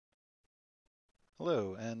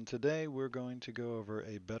Hello, and today we're going to go over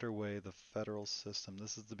a better way, the federal system.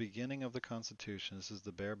 This is the beginning of the Constitution. This is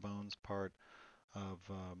the bare bones part of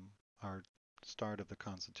our start of the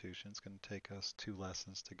Constitution. It's going to take us two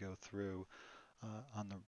lessons to go through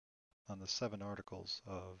on the seven articles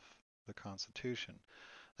of the Constitution.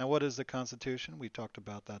 Now, what is the Constitution? We talked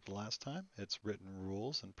about that the last time. It's written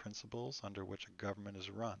rules and principles under which a government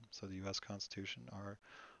is run. So the U.S. Constitution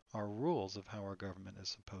are rules of how our government is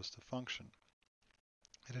supposed to function.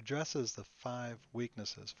 It addresses the five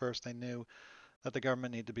weaknesses. First, they knew that the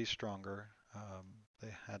government needed to be stronger.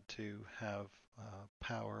 They had to have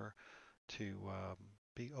power to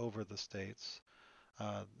be over the states.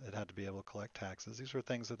 It had to be able to collect taxes. These were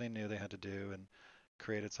things that they knew they had to do and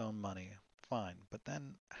create its own money. Fine. But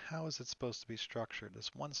then, how is it supposed to be structured?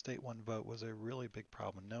 This one state, one vote was a really big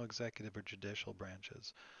problem. No executive or judicial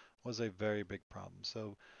branches was a very big problem.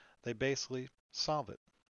 So they basically solve it.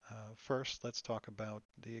 First, let's talk about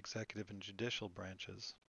the executive and judicial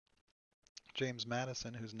branches. James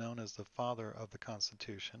Madison, who's known as the father of the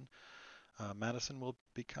Constitution, Madison will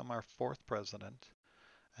become our fourth president,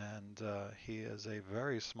 and he is a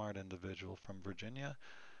very smart individual from Virginia,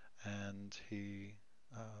 and he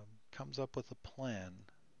comes up with a plan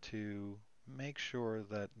to make sure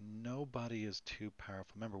that nobody is too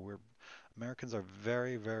powerful. Remember, Americans are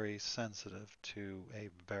very, very sensitive to a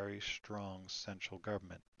very strong central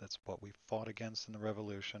government. That's what we fought against in the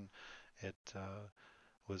Revolution. It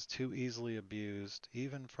was too easily abused,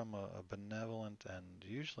 even from a benevolent and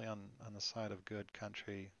usually on the side of good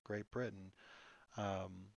country, Great Britain.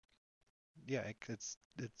 Um, yeah,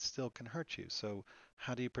 it still can hurt you. So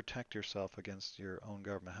how do you protect yourself against your own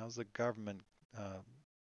government? How's the government uh,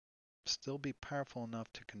 still be powerful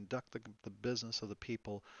enough to conduct the business of the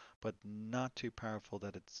people, but not too powerful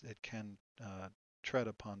that it can tread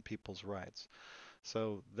upon people's rights?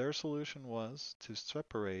 So their solution was to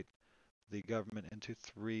separate the government into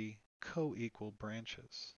three co-equal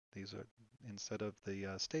branches. These are, instead of the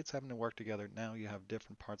states having to work together, now you have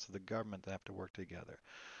different parts of the government that have to work together.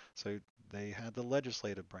 So they had the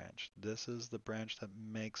legislative branch. This is the branch that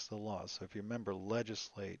makes the laws. So if you remember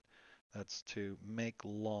legislate, that's to make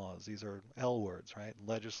laws. These are L words, right?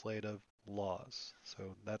 Legislative laws.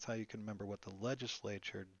 So that's how you can remember what the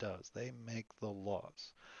legislature does. They make the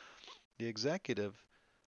laws. The executive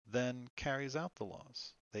then carries out the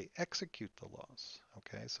laws. They execute the laws.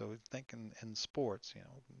 Okay, so think in sports,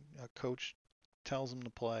 a coach tells them to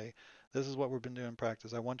play. This is what we've been doing in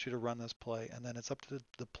practice. I want you to run this play, and then it's up to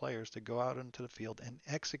the players to go out into the field and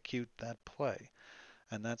execute that play.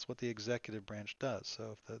 And that's what the executive branch does.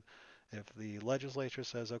 So if the legislature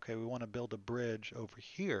says, okay, we want to build a bridge over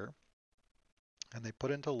here, and they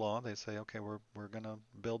put into law, they say, okay, we're going to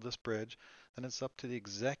build this bridge, then it's up to the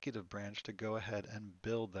executive branch to go ahead and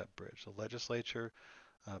build that bridge. The legislature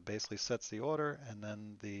basically sets the order, and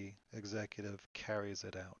then the executive carries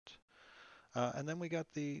it out. And then we got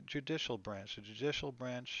the judicial branch. The judicial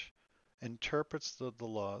branch interprets the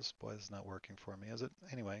laws. Boy, it's not working for me, is it?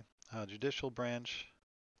 Anyway, judicial branch,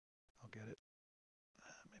 I'll get it.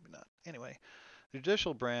 Maybe not. Anyway, the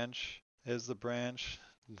judicial branch is the branch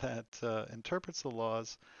that interprets the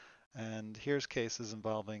laws and hears cases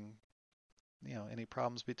involving, any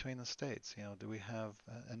problems between the states. Do we have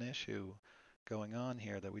an issue going on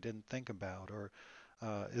here that we didn't think about, or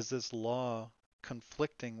is this law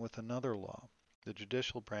conflicting with another law? The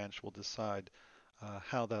judicial branch will decide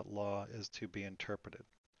how that law is to be interpreted.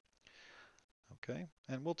 Okay,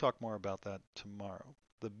 and we'll talk more about that tomorrow.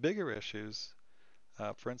 The bigger issues,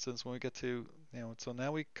 for instance, when we get to, so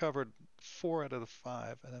now we covered four out of the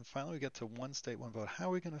five, and then finally we get to one state, one vote. How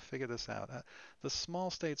are we going to figure this out? The small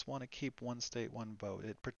states want to keep one state, one vote.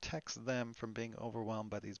 It protects them from being overwhelmed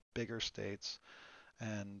by these bigger states,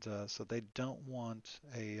 and so they don't want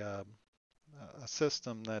a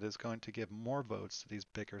system that is going to give more votes to these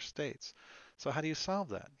bigger states. So how do you solve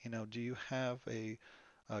that? Do you have a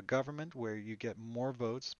government where you get more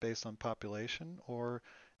votes based on population, or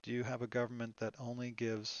do you have a government that only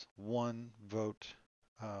gives one vote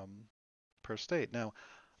um, per state? Now,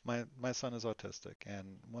 my son is autistic,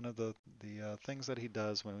 and one of the things that he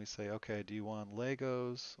does when we say, okay, do you want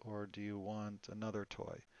Legos or do you want another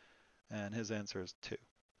toy? And his answer is two.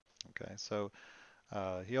 Okay, so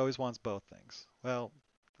he always wants both things. Well,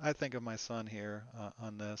 I think of my son here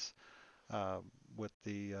on this uh, with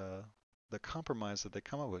the compromise that they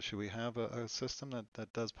come up with. Should we have a system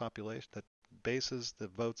that does population, that bases the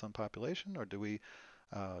votes on population, or do we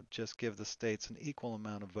just give the states an equal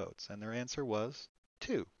amount of votes? And their answer was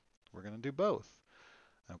two. We're going to do both.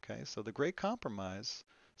 Okay, so the Great Compromise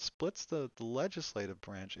splits the legislative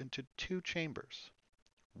branch into two chambers.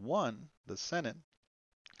 One, the Senate,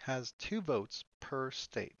 has 2 votes per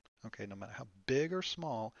state. Okay, no matter how big or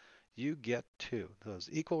small, you get 2. There's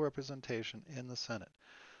equal representation in the Senate.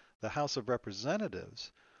 The House of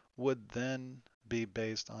Representatives would then be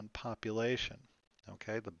based on population.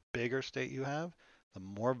 Okay, the bigger state you have, the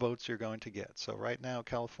more votes you're going to get. So right now,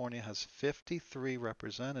 California has 53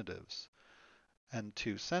 representatives and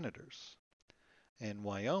 2 senators. In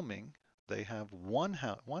Wyoming, they have one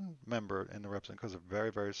member in the representative because of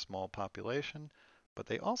very, very small population, but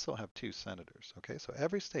they also have 2 senators. Okay, so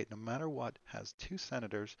every state, no matter what, has 2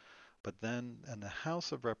 senators, but then in the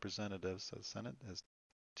House of Representatives, so the Senate has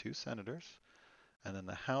 2 senators, and then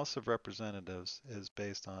the House of Representatives is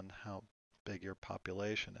based on how big your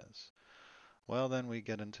population is. Well, then we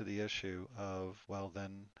get into the issue of, well,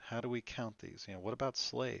 then how do we count these? What about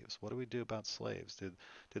slaves? What do we do about slaves? Do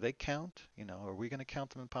they count? Are we going to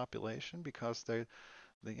count them in population because they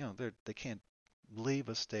can't leave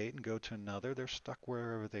a state and go to another. They're stuck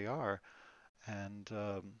wherever they are. And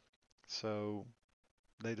so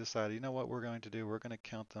they decided, you know what we're going to do? We're going to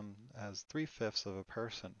count them as 3/5 of a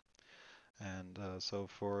person. And so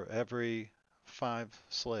for every 5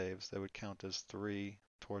 slaves, they would count as 3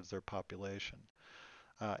 towards their population.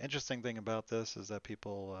 Interesting thing about this is that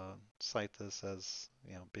people cite this as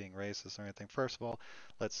being racist or anything. First of all,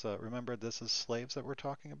 let's remember this is slaves that we're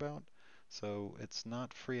talking about, so it's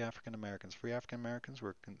not free African Americans. Free African Americans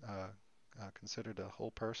were considered a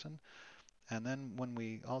whole person. And then when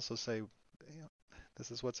we also say,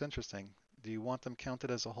 this is what's interesting, do you want them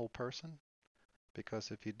counted as a whole person?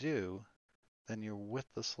 Because if you do, then you're with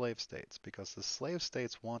the slave states because the slave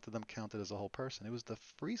states wanted them counted as a whole person. It was the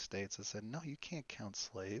free states that said, no, you can't count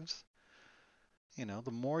slaves.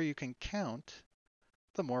 The more you can count,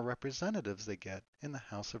 the more representatives they get in the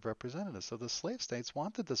House of Representatives. So the slave states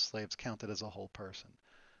wanted the slaves counted as a whole person.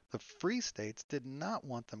 The free states did not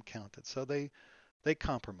want them counted. So they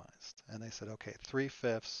compromised and they said, okay,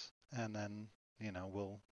 3/5, and then,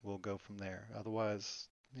 we'll go from there. Otherwise,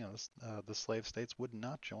 the slave states would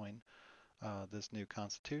not join this new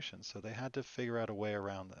constitution. So they had to figure out a way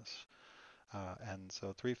around this. And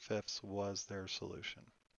so 3/5 was their solution.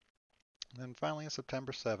 And then finally, on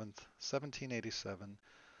September 7th, 1787,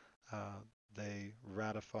 they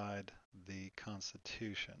ratified the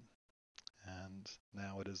Constitution. And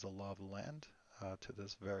now it is the law of the land to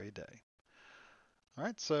this very day. All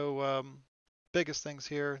right, so biggest things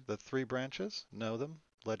here, the 3 branches, know them.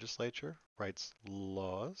 Legislature writes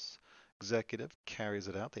laws. Executive carries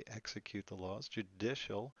it out. They execute the laws.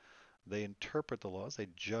 Judicial, they interpret the laws. They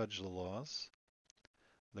judge the laws.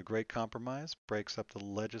 The Great Compromise breaks up the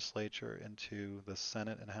legislature into the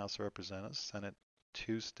Senate and House of Representatives. Senate,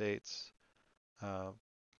 2 states,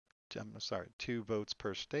 I'm sorry, 2 votes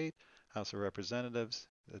per state. House of Representatives,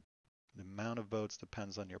 the amount of votes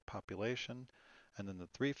depends on your population. And then the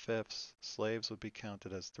 3/5 slaves would be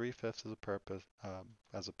counted as 3/5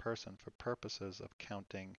 as a person for purposes of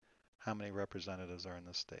counting how many representatives are in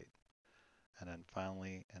the state. And then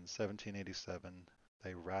finally, in 1787,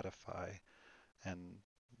 they ratify, and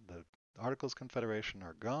the Articles of Confederation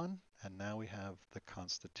are gone, and now we have the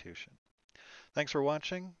Constitution. Thanks for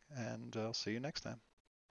watching, and I'll see you next time.